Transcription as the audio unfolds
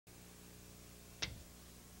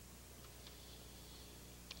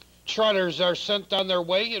Trotters are sent on their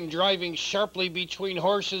way, and driving sharply between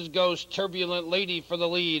horses goes Turbulent Lady for the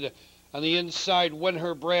lead. On the inside, When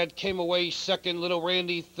Her Brad came away second, Little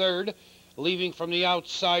Randy third. Leaving from the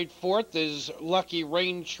outside fourth is Lucky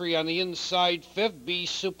Rain Tree. On the inside fifth, Be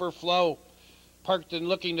Superflow. Parked and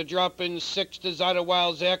looking to drop in sixth is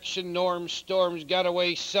Idlewild's Action. Norm Storms got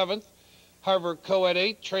away seventh. Harvard Co at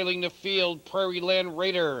eighth, trailing the field, Prairie Land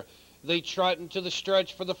Raider. They trot into the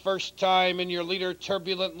stretch for the first time, and your leader,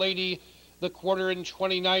 Turbulent Lady, the quarter in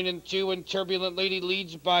 29 and 2, and Turbulent Lady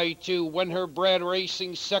leads by 2. When Her Brad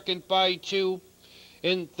racing second by 2.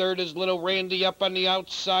 In third is Little Randy. Up on the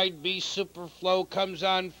outside, Be Superflow comes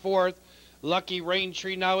on fourth. Lucky Rain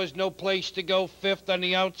Tree now has no place to go. Fifth on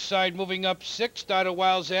the outside, moving up sixth,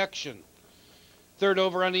 Idlewild's Action. Third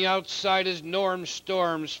over on the outside is Norm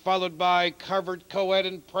Storms, followed by Harvard Co-ed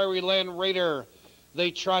and Prairie Land Raider.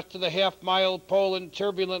 They trot to the half-mile pole, and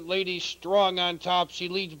Turbulent Lady strong on top. She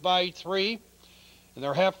leads by 3, and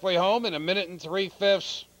they're halfway home in 1 minute and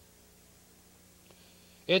 3/5.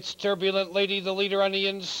 It's Turbulent Lady, the leader on the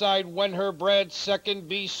inside. When Her Brad second,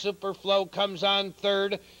 Be Superflow comes on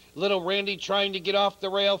third. Little Randy trying to get off the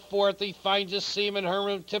rail fourth. He finds a seam, and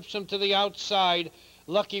Herman tips him to the outside.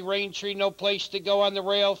 Lucky Rain Tree, no place to go on the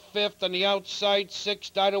rail fifth. On the outside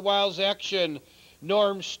sixth, Idlewild's Action.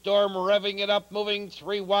 Norm Storm revving it up, moving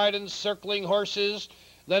 3 wide and circling horses.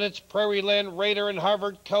 Then it's Prairie Land Raider and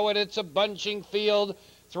Harvard Co-ed. It's a bunching field.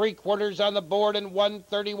 3/4 on the board and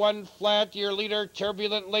 131 flat. Your leader,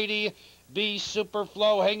 Turbulent Lady, Be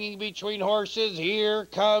Superflow hanging between horses. Here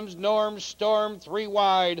comes Norm Storm, 3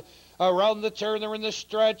 wide. Around the turn, they're in the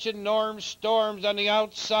stretch, and Norm Storms on the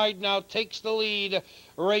outside now takes the lead.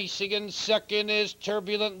 Racing in second is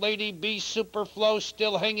Turbulent Lady. Be Superflow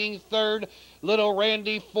still hanging third. Little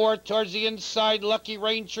Randy fourth. Towards the inside, Lucky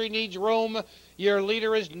Rain Tree needs room. Your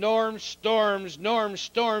leader is Norm Storms. Norm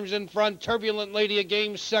Storms in front. Turbulent Lady a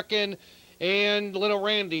game second, and Little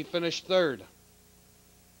Randy finished third.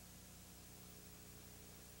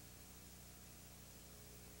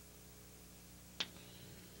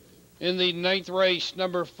 In the 9th race,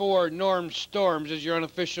 number 4, Norm Storms is your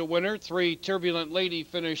unofficial winner. 3, Turbulent Lady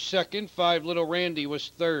finished second. 5, Little Randy was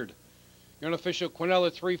third. Your unofficial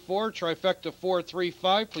Quinella 3-4, trifecta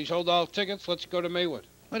 4-3-5. Please hold all tickets. Let's go to Maywood.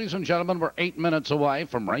 Ladies and gentlemen, we're 8 minutes away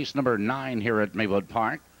from race number 9 here at Maywood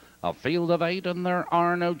Park. A field of 8, and there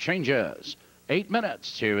are no changes. 8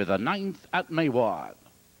 minutes to the 9th at Maywood.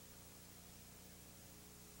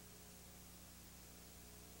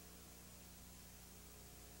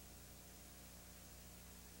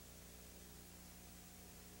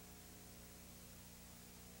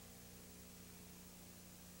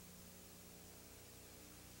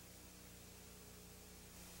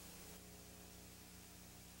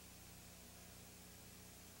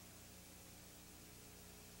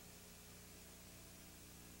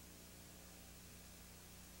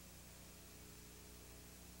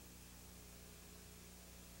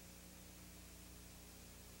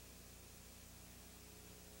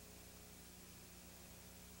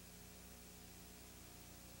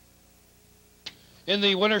 In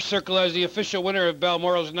the winner's circle as the official winner of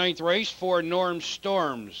Balmoral's 9th race, 4, Norm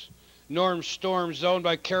Storms. Norm Storms owned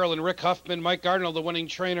by Carol and Rick Huffman. Mike Arnold, the winning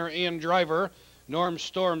trainer and driver. Norm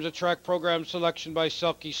Storms, a track program selection by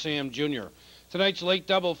Selkie Sam Jr. Tonight's late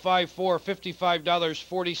double 5-4,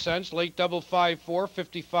 $55.40. Late double 5-4,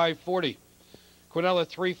 $55.40. Quinella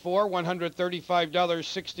 3-4,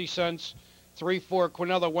 $135.60. 3-4,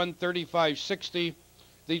 Quinella $135.60.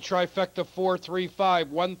 The trifecta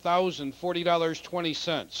 4-3-5,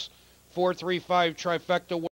 $1,040.20. 4-3-5 trifecta